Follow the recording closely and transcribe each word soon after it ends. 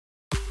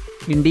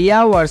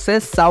India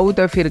vs South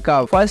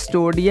Africa, first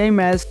ODI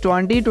match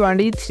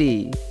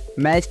 2023.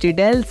 Match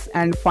details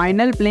and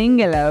final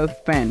playing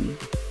 11.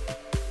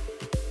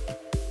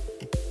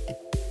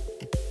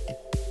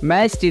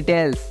 Match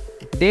details.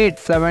 Date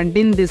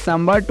 17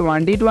 December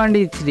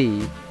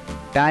 2023.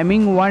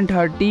 Timing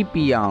 1:30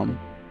 p.m.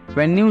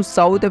 Venue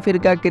South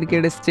Africa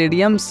Cricket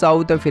Stadium,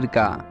 South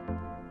Africa.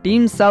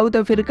 Team South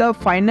Africa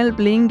final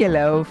playing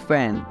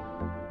 11.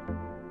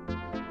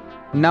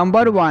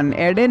 Number 1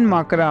 Aidan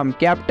Markram,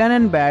 captain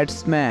and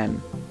batsman.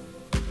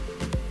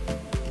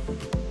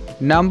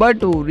 Number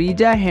 2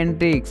 Rija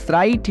Hendricks,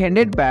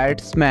 right-handed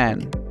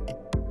batsman.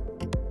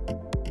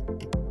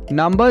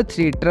 Number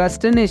 3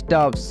 Tristan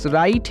Stubbs,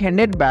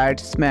 right-handed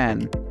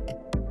batsman.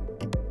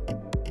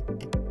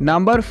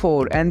 Number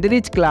 4 Henri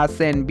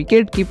Classen,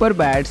 wicket-keeper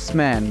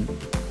batsman.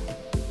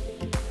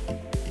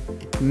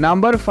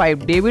 Number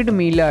 5 Devid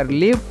Miller,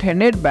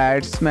 left-handed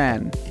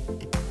batsman.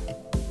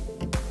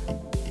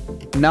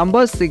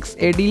 Number 6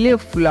 Adile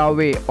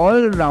Flave,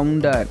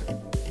 all-rounder.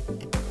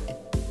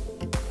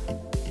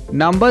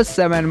 Number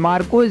 7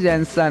 Marco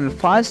Jansen,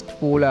 fast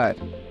bowler.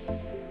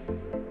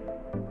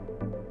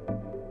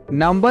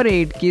 Number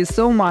 8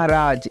 Keshav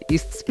Maharaj,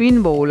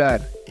 spin bowler.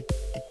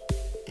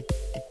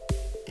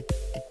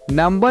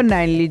 Number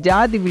 9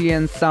 Lijad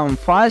Williamson,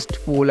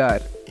 fast bowler.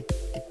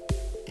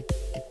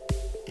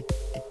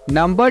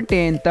 Number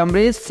 10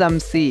 Tabrej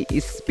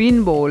Shamsi,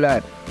 spin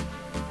bowler.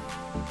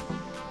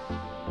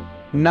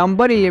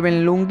 Number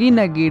 11 Lungi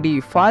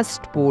Ngidi,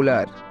 fast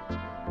bowler.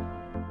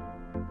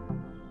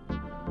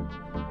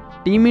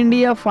 Team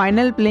India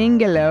final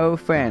playing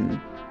 11.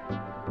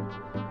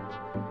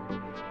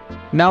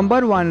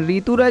 Number 1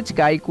 Rituraj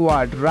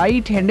Gaikwad,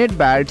 right-handed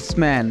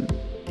batsman.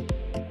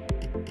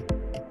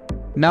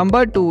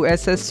 Number 2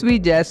 SSV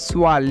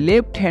Jaiswal,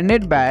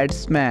 left-handed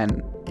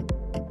batsman.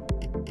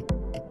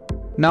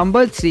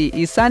 Number 3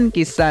 Ishan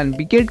Kishan,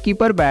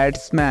 wicket-keeper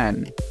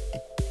batsman.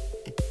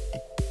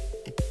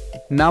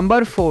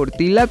 Number 4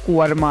 Tilak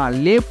Verma,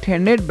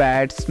 left-handed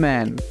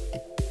batsman.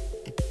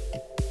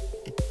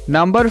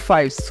 Number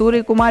 5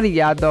 Surya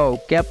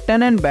Yadav,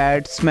 captain and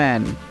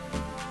batsman.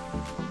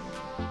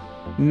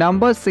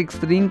 Number 6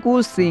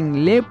 Rinku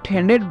Singh,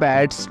 left-handed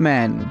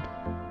batsman.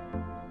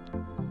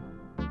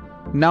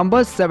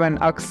 Number 7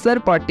 Akshar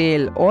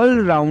Patel,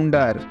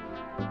 all-rounder.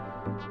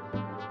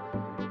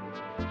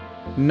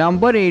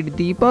 Number 8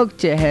 Deepak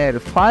Chahar,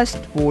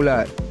 fast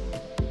bowler.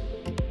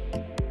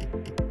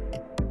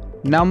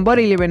 Number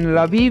 11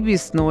 Ravi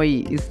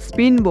Bishnoi,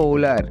 spin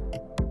bowler.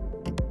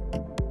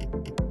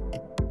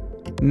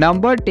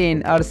 Number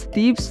 10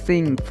 Arshdeep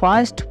Singh,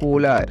 fast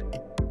bowler.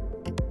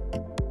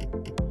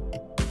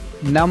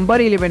 Number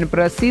 11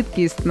 Prasidh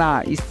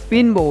Krishna,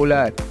 spin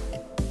bowler.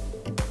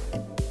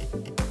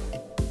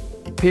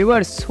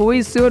 Viewers, who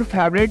is your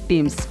favorite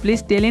teams?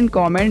 Please tell in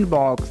comment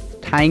box.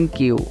 Thank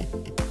you.